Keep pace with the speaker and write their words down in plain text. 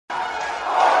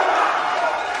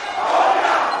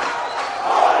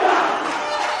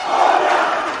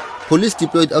Police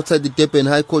deployed outside the Durban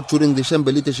High Court during the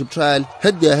Shembe leadership trial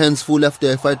had their hands full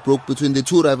after a fight broke between the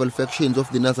two rival factions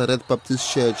of the Nazareth Baptist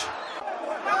Church.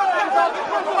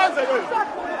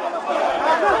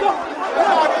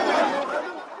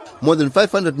 More than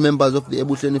 500 members of the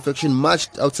Ebuhleni faction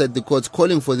marched outside the court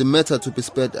calling for the matter to be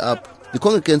sped up. The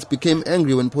congregants became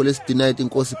angry when police denied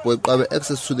Nkosi Boyqabe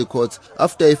access to the court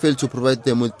after he failed to provide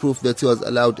them with proof that he was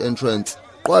allowed entrance.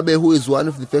 Qabe, who is one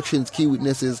of the faction's key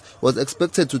witnesses, was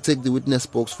expected to take the witness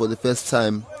box for the first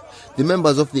time. The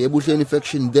members of the Ebuhleni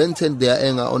faction then turned their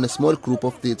anger on a small group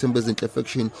of the Tembezinhle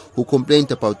faction who complained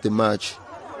about the march.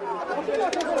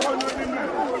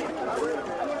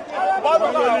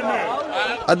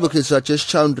 Advocate Rajesh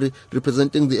Chowdhury,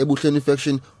 representing the Ebuhleni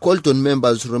faction, called on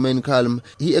members to remain calm.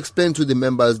 He explained to the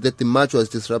members that the march was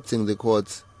disrupting the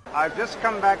courts. I've just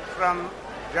come back from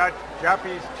Judge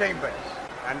Japie's chambers,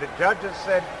 and the judge has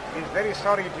said he's very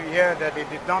sorry to hear that he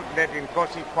did not let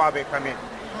Nkosi Qabe come in,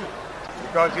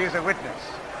 because he's a witness.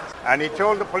 And he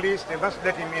told the police they must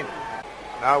let him in.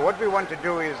 Now what we want to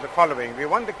do is the following. We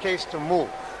want the case to move,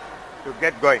 to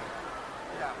get going,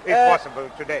 if possible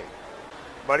today.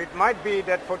 But it might be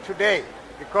that for today,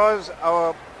 because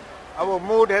our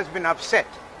mood has been upset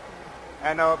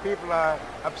and our people are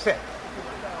upset,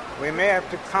 we may have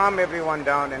to calm everyone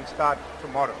down and start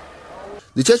tomorrow.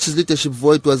 The church's leadership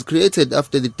void was created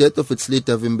after the death of its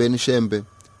leader, Vimbeni Shembe.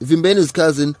 Vimbeni's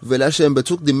cousin, Vela Shembe,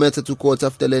 took the matter to court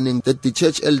after learning that the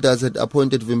church elders had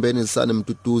appointed Vimbeni's son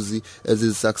Mduduzi as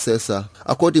his successor.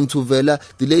 According to Vela,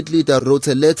 the late leader wrote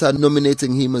a letter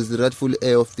nominating him as the rightful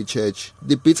heir of the church.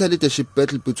 The bitter leadership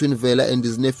battle between Vela and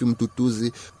his nephew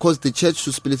Mduduzi caused the church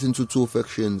to split into two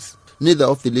factions. Neither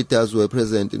of the leaders were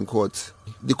present in court.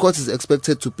 The court is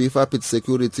expected to beef up its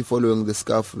security following the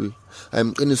scuffle. I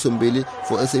am Qiniso Mbili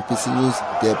for SABC News,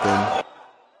 Durban.